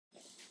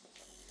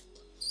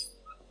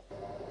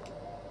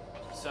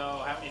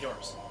many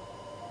doors?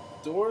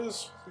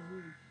 Doors?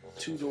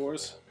 2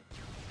 doors.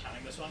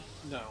 Counting this one?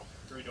 No.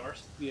 3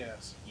 doors?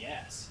 Yes.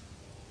 Yes.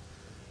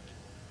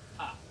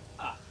 Ah.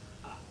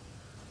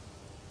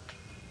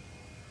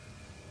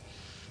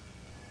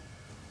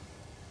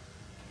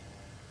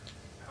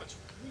 Oh, it's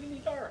really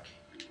dark.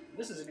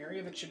 This is an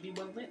area that should be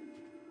well lit.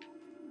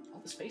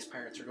 All the space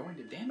pirates are going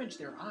to damage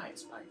their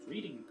eyes by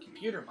reading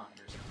computer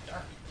monitors in the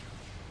dark.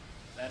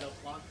 Is that a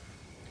plot?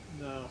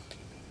 No.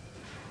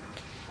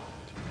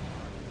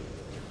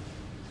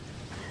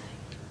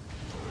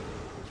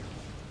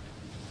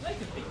 I like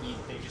that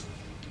they just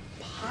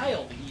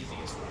pile the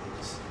easiest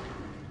ones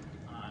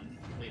on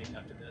leading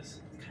up to this.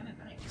 It's kind of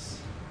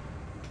nice.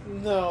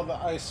 No, the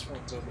ice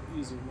ones are the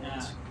easy ones.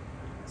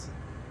 Yeah.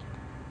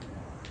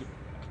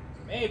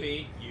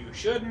 Maybe you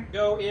shouldn't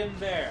go in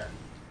there.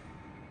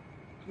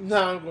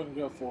 No, I'm going to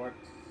go for it.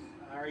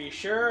 Are you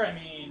sure? I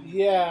mean...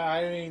 Yeah,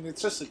 I mean,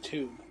 it's just a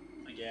tube.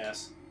 I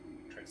guess.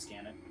 Try to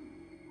scan it.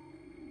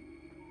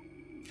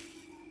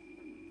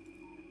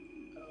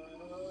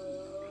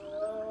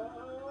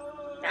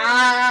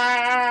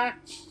 Ah!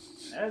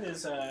 That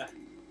is,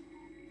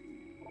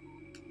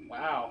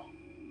 wow.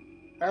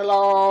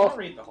 Hello! Don't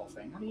read the whole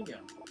thing. What are you doing?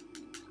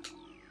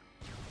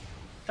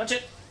 Touch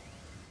it!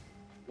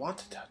 Want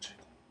to touch it.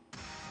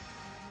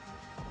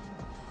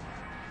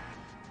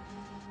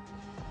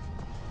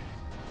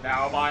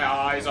 Now my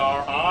eyes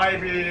are eye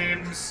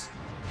beams!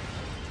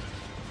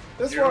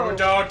 This You one...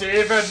 don't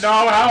even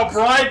know how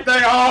bright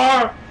they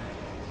are!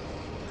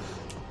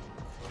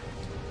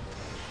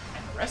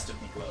 And the rest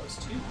of me glows,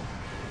 too.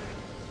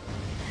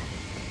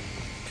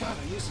 God,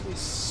 I used to be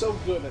so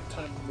good at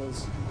timing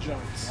those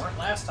jumps. You weren't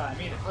last time,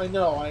 either. I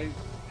know,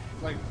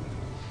 like,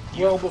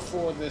 well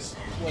before this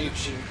You playthrough.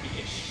 should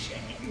be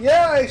ashamed.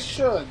 Yeah, I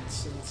should,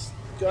 since...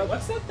 God,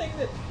 What's that thing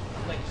that,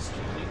 like, just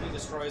completely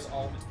destroys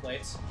all of its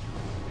plates?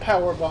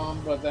 Power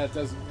bomb, but that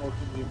doesn't work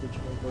in the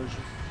original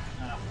version.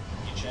 Oh,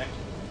 you checked?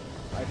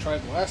 I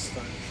tried last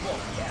time. Well,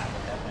 yeah,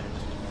 but that might have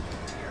just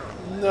been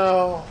terrible.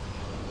 No.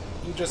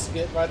 You just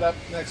get right up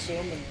next to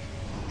him and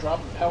drop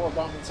a power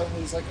bomb, and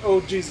suddenly he's like, oh,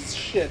 Jesus,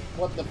 shit,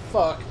 what the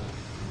fuck?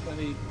 Then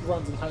he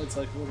runs and hides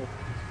like a little...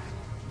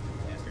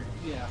 Bastard.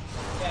 Yeah.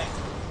 Okay.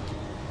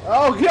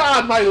 Oh,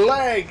 God, my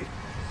leg!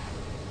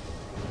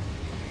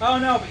 Oh,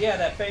 no, but yeah,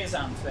 that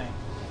phazon thing.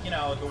 You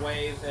know, the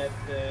way that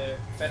the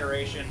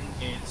Federation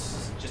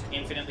is just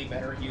infinitely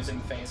better at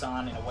using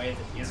phazon in a way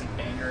that isn't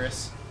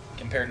dangerous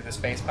compared to the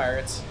space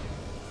pirates.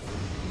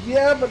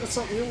 Yeah, but it's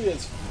not really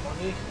as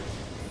funny.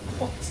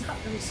 Well, it's not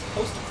really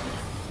supposed to be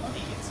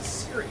funny. It's a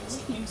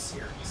serious game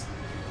series.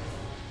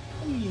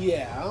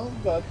 Yeah,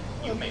 but...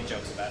 You made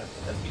jokes about it,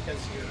 but that's because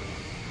you're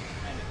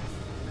kind of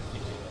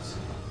ridiculous.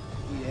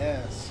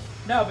 Yes.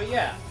 No, but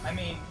yeah, I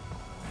mean,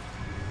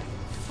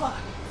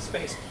 fuck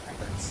space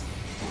pirates.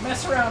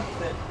 Mess around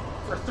with it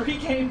for 3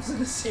 games in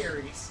the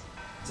series.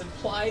 It's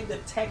implied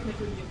that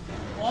technically you've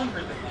been longer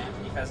than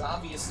that because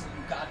obviously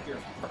you got here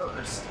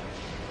first.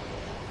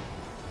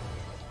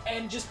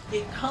 And just,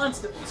 it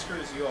constantly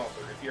screws you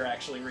over if you're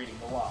actually reading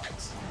the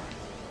logs.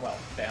 Well,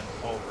 them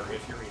over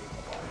if you're reading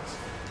the logs.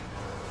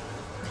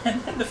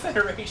 And then the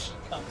Federation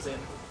comes in.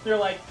 They're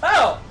like,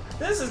 oh,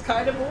 this is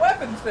kind of a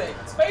weapon thing.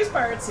 Space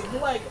pirates seem to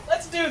like it.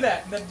 Let's do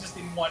that. And then just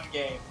in one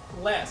game,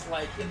 less,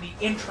 like in the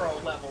intro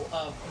level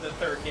of the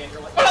 3rd game,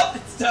 you're like, well,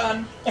 it's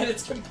done, and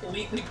it's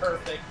completely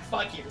perfect.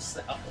 Fuck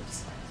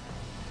yourselves.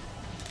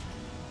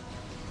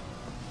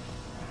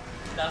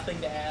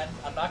 Nothing to add.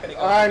 I'm not gonna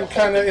go. I'm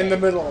kind of in the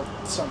middle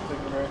of something,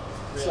 right?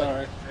 Really?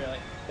 Sorry. Really?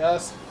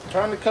 Just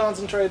trying to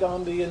concentrate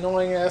on the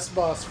annoying-ass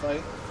boss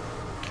fight.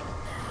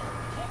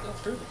 I can't go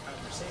through the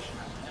conversation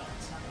right now.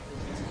 It's not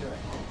really easy to do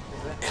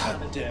it.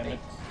 God damn it.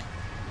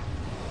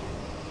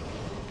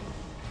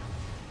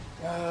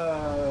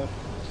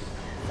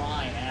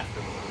 Fine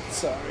afterwards.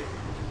 Sorry.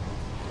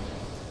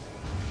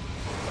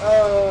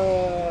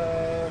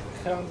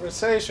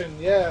 Conversation,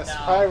 yes. No.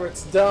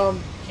 Pirates,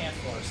 dumb. Can't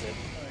force it.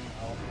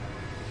 I know.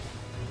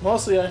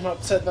 Mostly I'm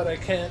upset that I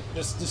can't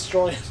just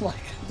destroy him like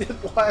I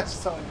did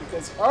last time,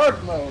 because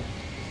hard mode.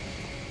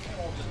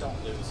 Well, just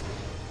don't lose.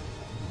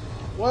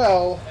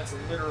 Well, That's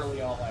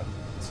literally all I want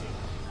to see.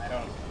 I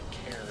don't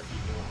care if you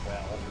do it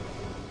well.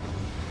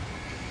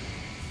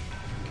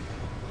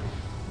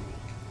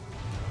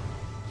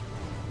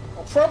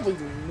 I'll probably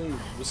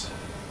lose.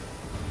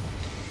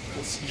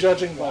 It's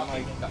judging by my...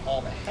 Walking into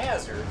all the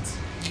hazards.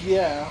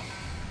 Yeah.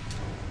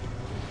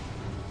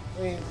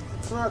 I mean,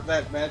 it's not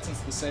that bad since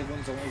the save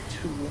room's only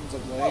 2 rooms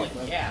away, Well,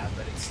 but... yeah,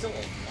 but it's still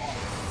a long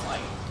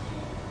fight.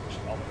 Which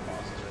all the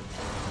bosses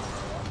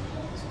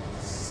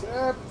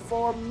are. Except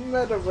for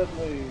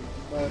Metroid,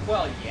 but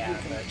Well, yeah, you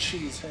can but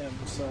cheese him,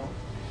 so...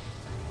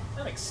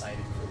 I'm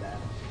excited for that.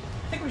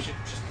 I think we should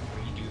just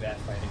redo that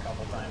fight a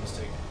couple times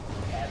to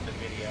add the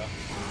video.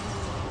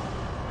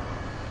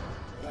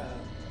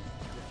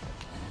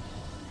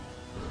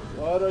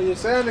 What are you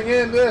sending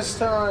in this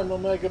time,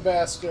 Omega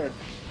Bastard?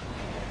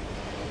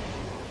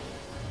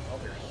 Well,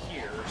 we're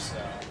here, so...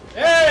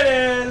 There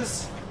it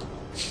is!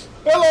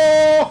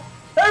 Hello!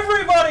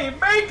 Everybody,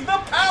 make the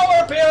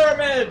power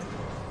pyramid!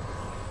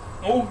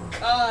 Oh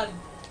god!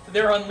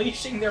 They're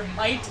unleashing their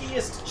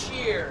mightiest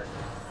cheer!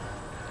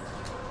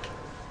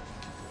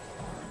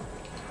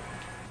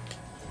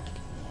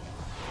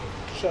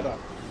 Shut up.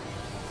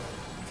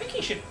 I think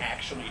he should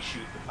actually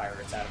shoot the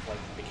pirates out of, like,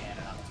 the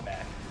cannon on its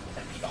back.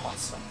 That'd be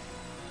awesome.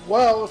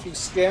 Well, if you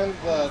scan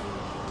the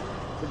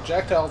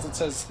projectiles, it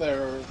says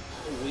they're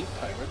elite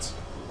pirates.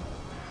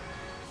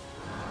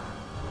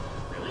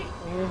 Really?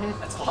 Mm-hmm.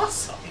 That's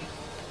awesome.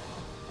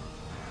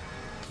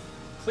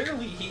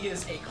 Clearly he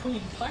is a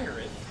clean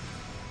pirate.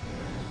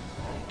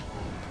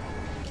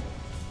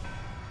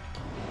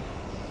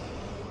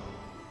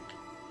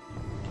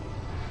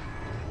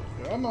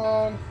 Come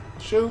on.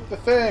 Shoot the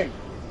thing.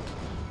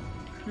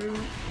 Shoot.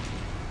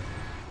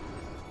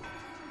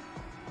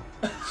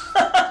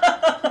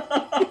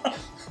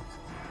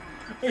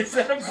 Is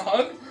that a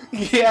bug?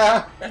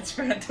 Yeah. That's It's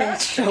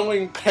fantastic.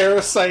 showing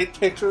parasite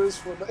pictures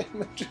for the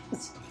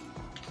images.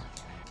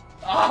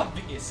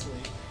 Obviously.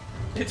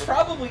 It's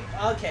probably...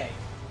 Okay.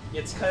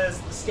 It's because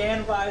the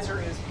scan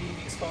visor is being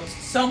exposed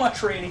to so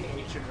much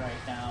radiation right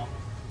now.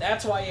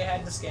 That's why you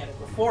had to scan it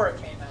before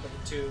it came out of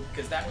the tube,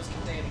 because that was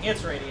containing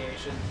its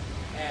radiation,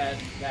 and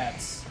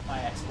that's my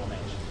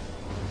explanation.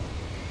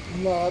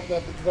 Not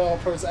that the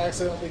developers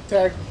accidentally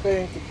tagged the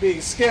thing to be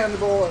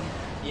scannable and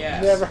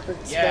Yes. never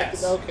expected.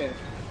 Yes. Okay.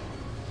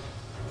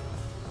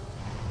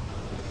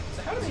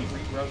 So how does he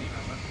regrow the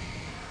armor?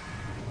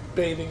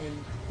 Bathing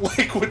in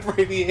liquid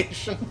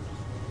radiation.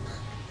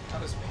 How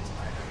does space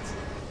pirates?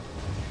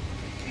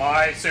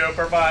 My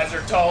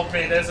supervisor told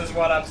me this is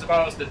what I'm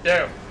supposed to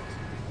do.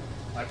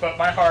 I put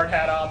my hard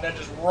hat on, then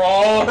just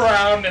roll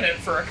around in it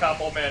for a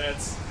couple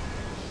minutes.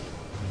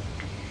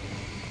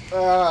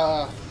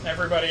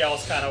 Everybody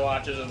else kind of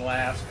watches and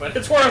laughs, but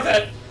it's worth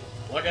it.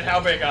 Look at how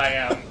big I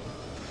am.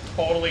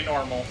 Totally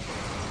normal.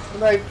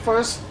 When I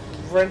first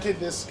rented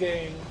this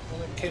game,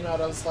 when it came out,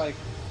 I was like,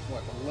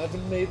 what,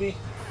 11 maybe?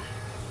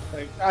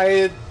 Like, I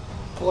had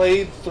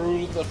played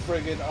through the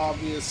frigate,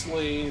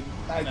 obviously.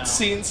 I'd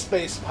seen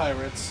Space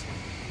Pirates,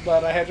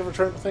 but I had to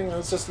return the thing, and I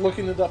was just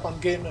looking it up on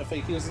Game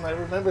FAQs, and I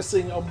remember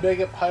seeing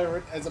Omega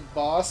Pirate as a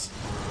boss,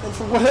 and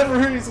for whatever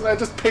reason, I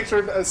just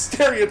pictured a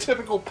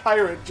stereotypical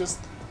pirate just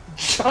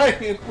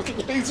giant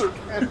with laser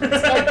cannons.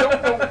 I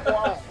don't know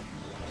why.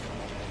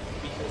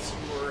 Because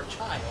you were a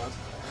child.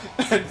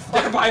 And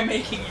thereby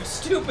making you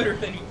stupider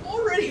than you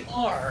already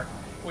are,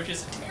 which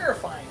is a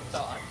terrifying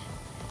thought.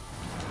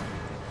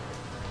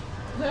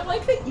 And I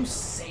like that you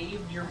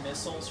saved your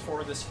missiles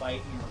for this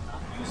fight and you're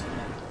not using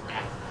them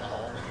at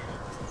all.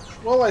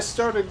 Well, I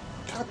started...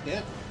 God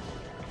damn.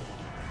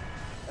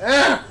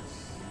 Ah!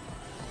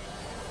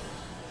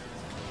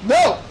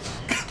 No!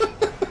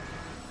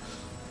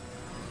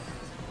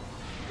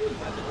 Good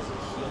weapon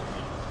doesn't heal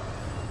him.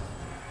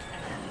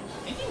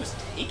 I think he was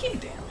taking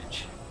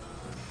damage.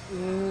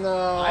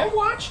 No. I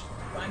watched...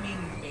 I mean,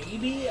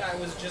 maybe I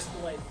was just,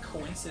 like,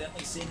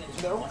 coincidentally seeing it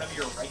as one of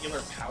your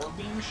regular power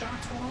beam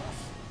shots went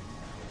off.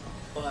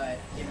 But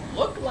it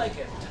looked like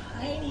a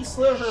tiny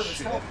sliver of his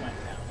health went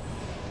down.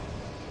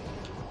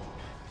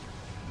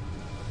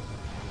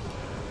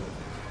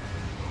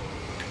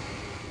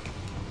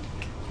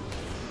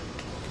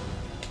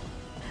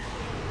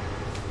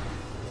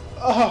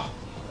 Oh.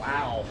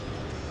 Wow.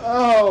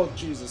 Oh,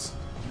 Jesus.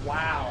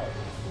 Wow.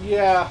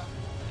 Yeah.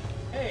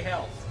 Hey,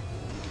 health.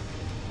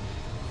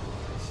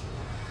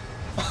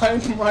 I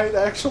might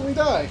actually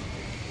die.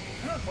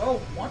 Well,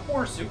 one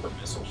more super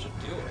missile should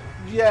do it.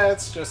 Yeah,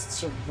 it's just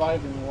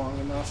surviving long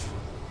enough.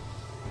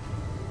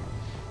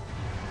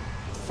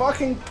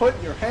 Fucking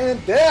put your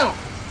hand down!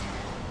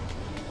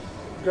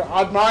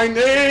 God, my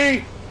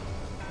knee!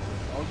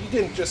 Oh, you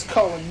didn't just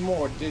call in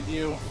more, did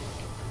you?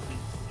 I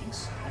think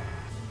so.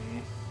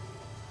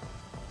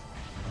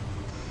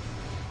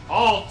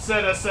 Halt,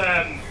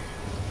 citizen!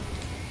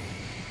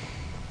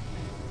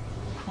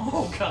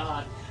 Oh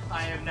god,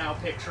 I am now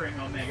picturing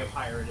Omega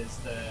Pirate as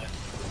the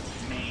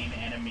main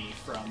enemy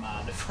from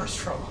the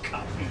first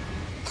RoboCop movie.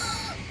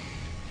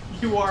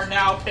 You are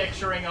now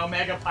picturing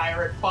Omega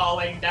Pirate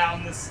falling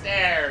down the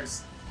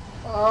stairs.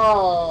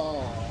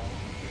 Oh.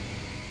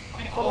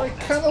 But I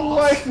kind of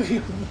like the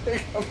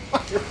Omega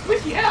Pirate.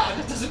 But yeah,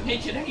 that doesn't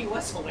make it any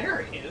less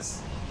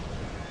hilarious.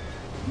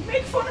 You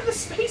make fun of the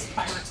space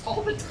pirates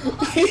all the time.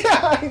 Yeah,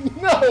 I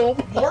know.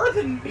 More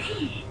than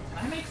me.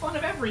 I make fun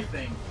of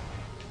everything.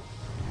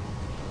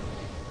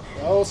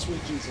 Oh,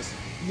 sweet Jesus.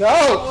 No!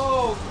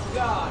 Oh,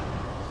 God.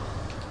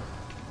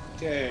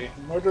 Okay,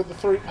 murder the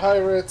 3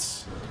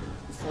 pirates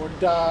before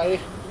die.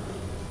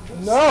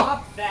 No!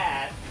 Stop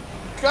that.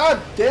 God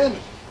damn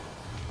it!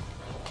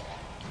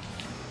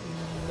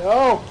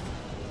 No!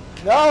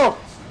 No!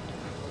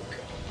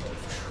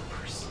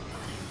 Troopers.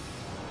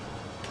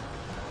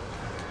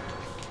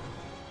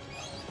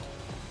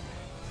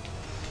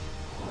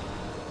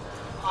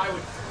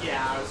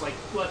 I was like,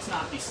 let's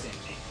not be stingy.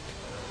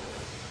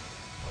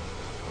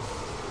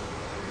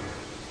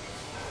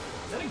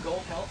 Is that a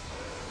gold health?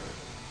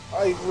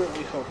 I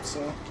really hope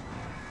so.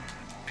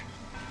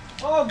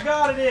 Oh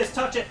god, it is!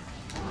 Touch it!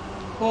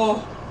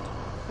 Oh.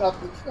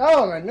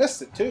 Oh, and I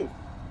missed it too.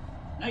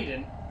 No, you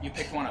didn't. You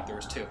picked one up. There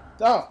was two.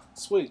 Oh,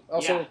 sweet.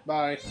 Also, Yeah.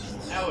 bye.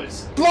 That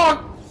was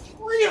Block!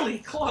 really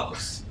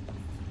close.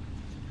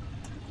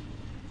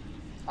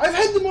 I've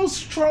had the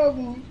most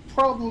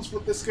problems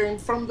with this game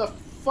from the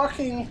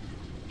fucking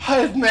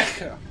Hive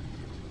Mecha.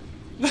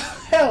 The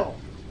hell?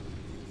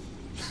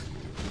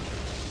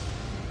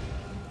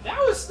 That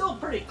was still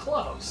pretty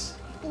close.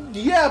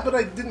 Yeah, but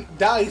I didn't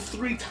die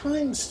 3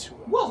 times to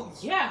it. Well,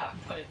 yeah,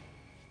 but...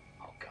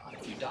 Oh, God,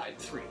 if you died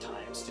 3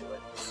 times to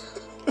it.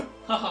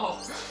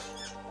 Oh.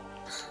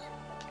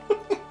 That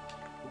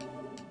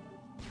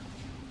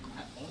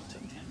won't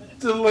take 10 minutes.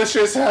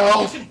 Delicious You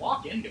hell. can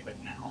walk into it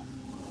now.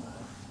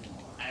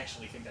 I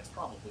actually think that's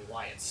probably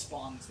why it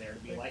spawns there, to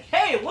be like,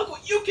 hey, look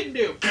what you can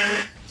do!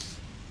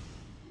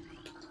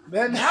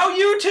 Then Now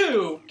you,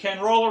 too, can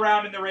roll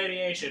around in the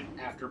radiation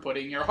after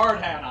putting your hard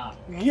hat on.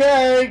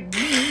 yay!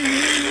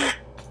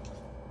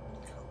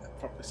 That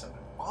probably sounded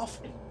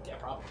awful. Yeah,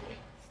 probably.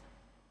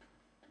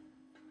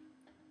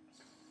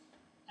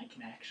 I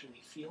can actually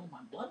feel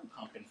my blood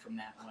pumping from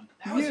that one.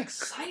 That was Yeah.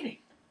 exciting.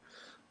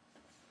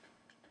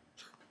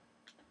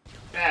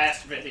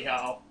 Best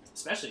video.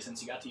 Especially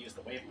since you got to use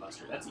the Wave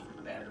Buster. That's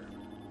even better.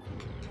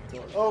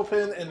 Door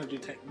open, energy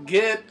tank.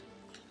 Get.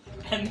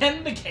 And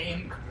then the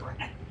game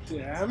crashed.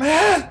 Damn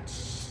it!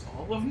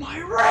 All of my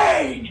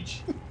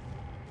rage!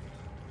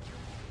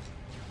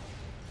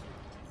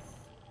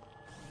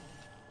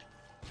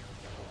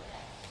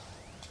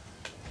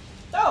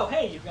 Oh,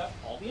 hey, you've got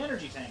all the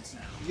energy tanks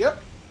now.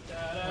 Yep.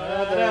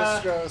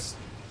 Da-da-da. There's just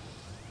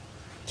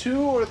 2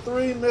 or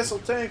 3 missile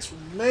tanks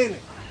remaining.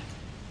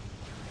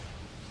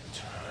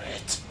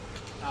 Turret.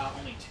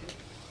 Only 2,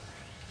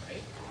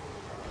 right?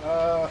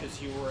 Uh,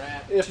 Because you were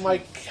at... if my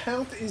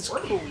count is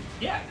 240. cool.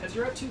 Yeah, because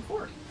you're at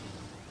 240.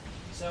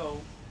 So,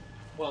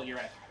 well, you're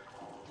at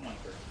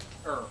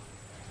 1/3.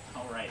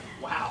 Alright,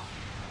 wow.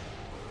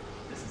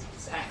 This is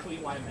exactly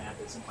why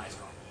math isn't my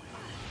strong point.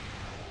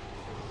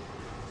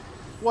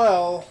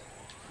 Well,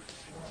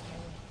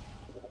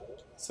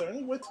 is there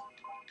any way to...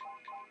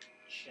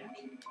 Check?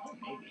 Oh,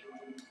 maybe.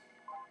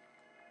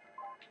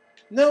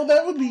 No,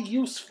 that would be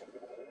useful.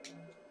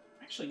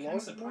 Actually, kind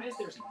of surprised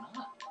there's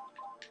not.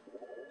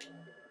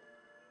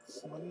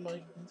 Someone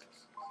might...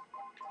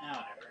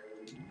 Ah,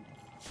 whatever.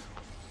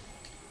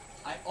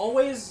 I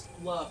always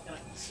love, and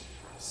it's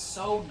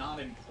so not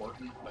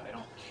important, but I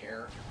don't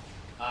care.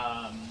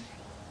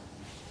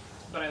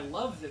 But I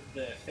love that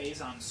the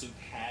Phazon suit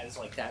has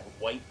like that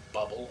white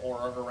bubble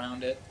aura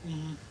around it.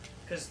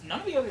 Because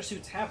none of the other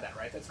suits have that,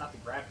 right? That's not the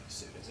gravity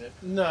suit, is it?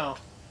 No.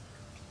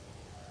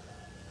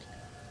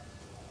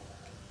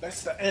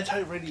 That's the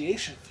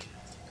anti-radiation field.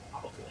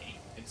 Probably.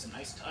 It's a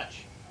nice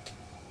touch.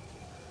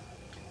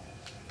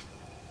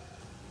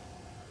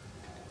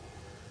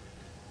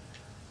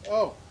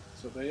 Oh,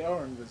 so they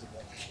are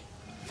invisible.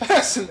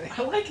 Fascinating.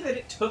 I like that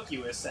it took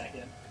you a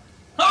second.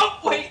 Oh,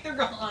 wait, they're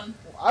gone!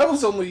 I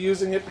was only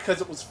using it because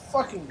it was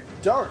fucking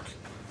dark.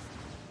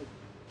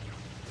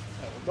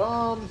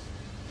 Bomb.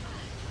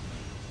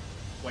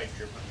 Wait,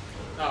 you're...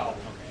 Oh, okay.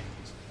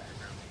 He's in the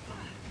background.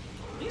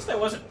 At least I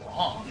wasn't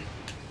wrong.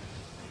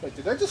 Wait,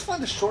 did I just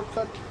find a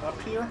shortcut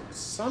up here?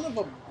 Son of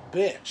a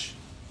bitch.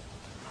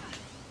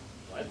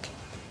 What?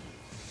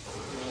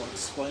 We'll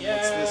explain Yay!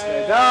 once this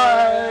guy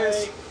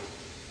dies.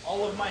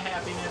 All of my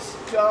happiness.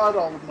 God,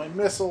 all of my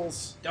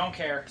missiles. Don't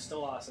care.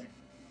 Still awesome.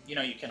 You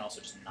know, you can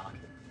also just knock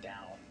them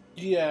down.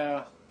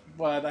 Yeah,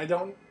 but I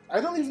don't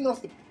even know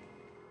if the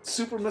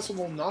super missile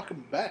will knock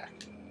him back.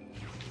 It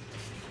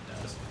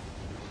does.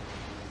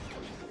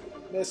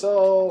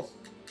 Missile.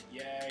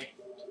 Yay.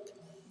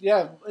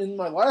 Yeah, in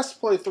my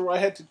last playthrough, I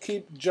had to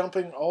keep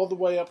jumping all the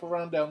way up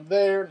around down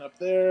there and up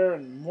there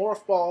and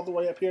morph ball all the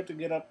way up here to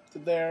get up to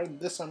there. And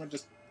this time I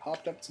just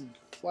hopped up some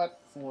Well,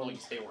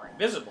 platforms. they were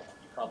invisible.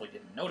 You probably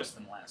didn't notice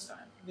them last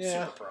time.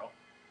 Yeah. Super Pro.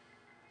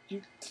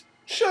 You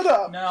shut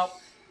up. No.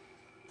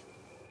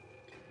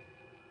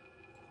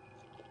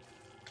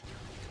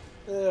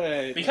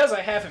 Hey. Because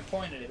I haven't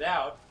pointed it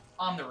out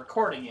on the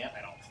recording yet,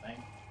 I don't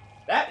think.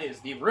 That is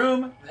the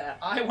room that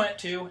I went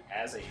to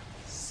as a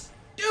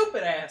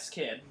stupid-ass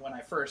kid when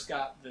I first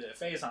got the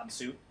Phazon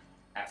suit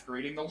after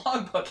reading the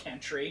logbook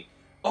entry.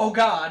 Oh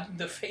god,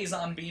 the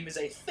Phazon beam is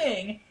a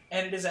thing,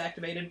 and it is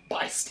activated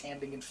by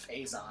standing in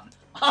Phazon.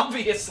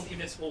 Obviously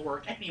this will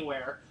work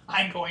anywhere.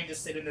 I'm going to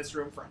sit in this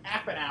room for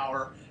half an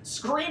hour,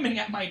 screaming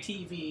at my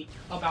TV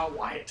about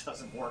why it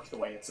doesn't work the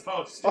way it's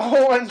supposed to.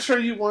 Oh, I'm sure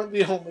you weren't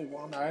the only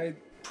one. I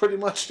pretty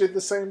much did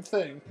the same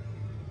thing.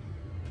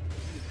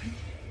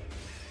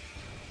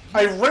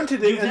 I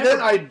rented it and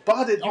then I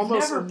bought it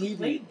almost You've never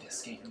immediately. played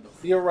this game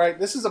before. You're right.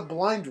 This is a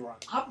blind run.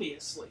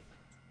 Obviously.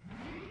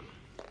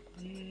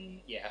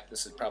 Yeah,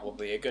 this is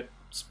probably a good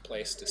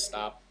place to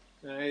stop.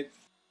 Right.